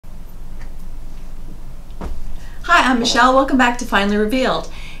Hi, I'm Michelle. Welcome back to Finally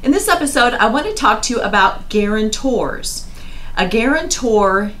Revealed. In this episode, I want to talk to you about guarantors. A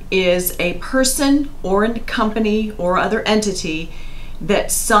guarantor is a person or a company or other entity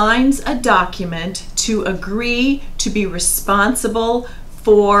that signs a document to agree to be responsible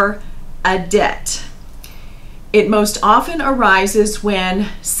for a debt. It most often arises when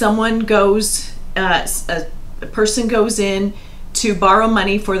someone goes, a person goes in to borrow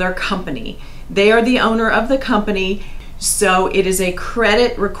money for their company. They are the owner of the company, so it is a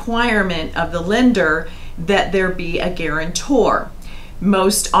credit requirement of the lender that there be a guarantor.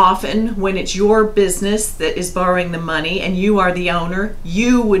 Most often, when it's your business that is borrowing the money and you are the owner,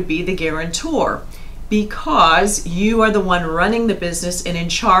 you would be the guarantor because you are the one running the business and in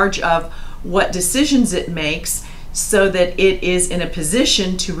charge of what decisions it makes so that it is in a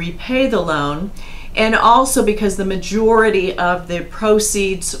position to repay the loan, and also because the majority of the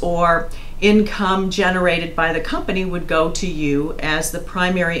proceeds or income generated by the company would go to you as the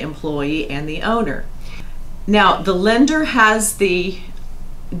primary employee and the owner. Now, the lender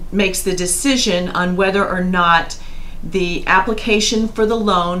makes the decision on whether or not the application for the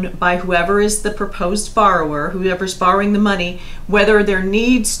loan by whoever is the proposed borrower, whoever's borrowing the money, whether there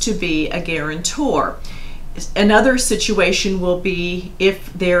needs to be a guarantor. Another situation will be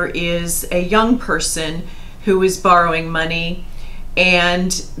if there is a young person who is borrowing money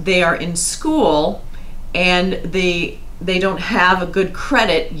and they are in school and they don't have a good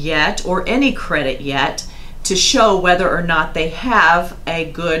credit yet or any credit yet to show whether or not they have a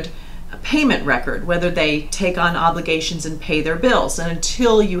good payment record, whether they take on obligations and pay their bills. And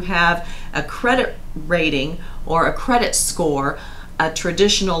until you have a credit rating or a credit score, a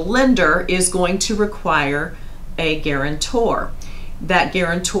traditional lender is going to require a guarantor. That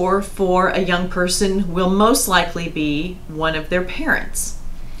guarantor for a young person will most likely be one of their parents.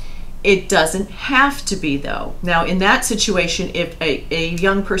 It doesn't have to be, though. Now, in that situation, if a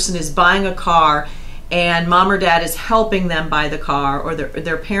young person is buying a car and mom or dad is helping them buy the car, or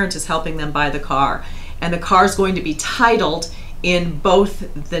their parent is helping them buy the car, and the car is going to be titled in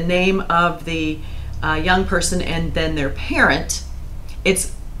both the name of the young person and then their parent,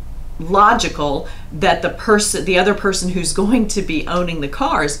 it's logical that the other person who's going to be owning the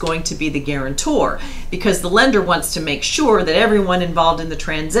car is going to be the guarantor, because the lender wants to make sure that everyone involved in the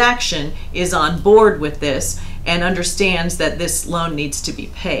transaction is on board with this and understands that this loan needs to be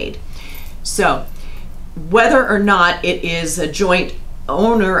paid. So whether or not it is a joint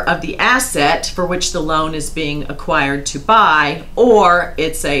owner of the asset for which the loan is being acquired to buy, or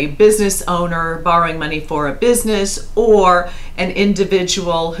it's a business owner borrowing money for a business, or an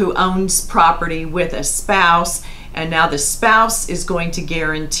individual who owns property with a spouse and now the spouse is going to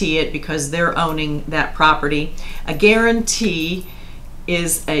guarantee it because they're owning that property. A guarantee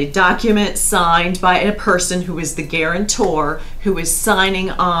is a document signed by a person who is the guarantor, who is signing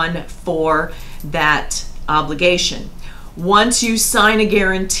on for that obligation. Once you sign a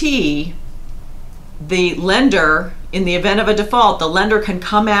guarantee, the lender, in the event of a default, the lender can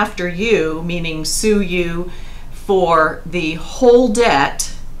come after you, meaning sue you for the whole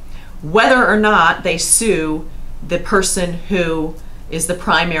debt, whether or not they sue the person who is the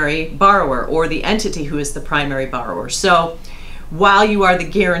primary borrower or the entity who is the primary borrower. So while you are the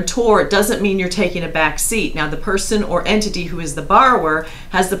guarantor, it doesn't mean you're taking a back seat. Now, the person or entity who is the borrower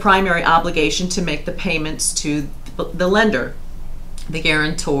has the primary obligation to make the payments to the lender. The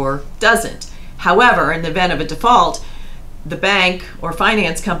guarantor doesn't. However, in the event of a default, the bank or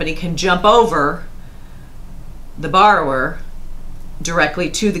finance company can jump over the borrower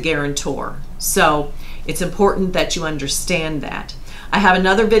directly to the guarantor. So it's important that you understand that. I have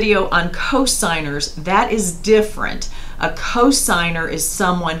another video on cosigners. That is different. A cosigner is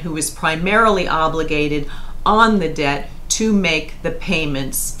someone who is primarily obligated on the debt to make the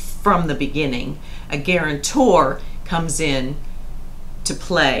payments from the beginning. A guarantor comes in to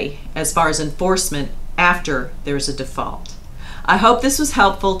play as far as enforcement after there's a default. I hope this was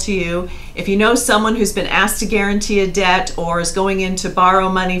helpful to you. If you know someone who's been asked to guarantee a debt or is going in to borrow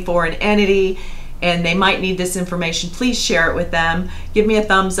money for an entity and they might need this information, please share it with them. Give me a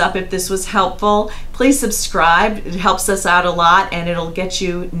thumbs up if this was helpful. Please subscribe. It helps us out a lot and it'll get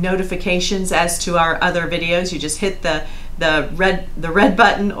you notifications as to our other videos. You just hit the red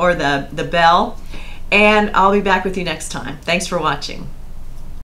button or the bell, and I'll be back with you next time. Thanks for watching.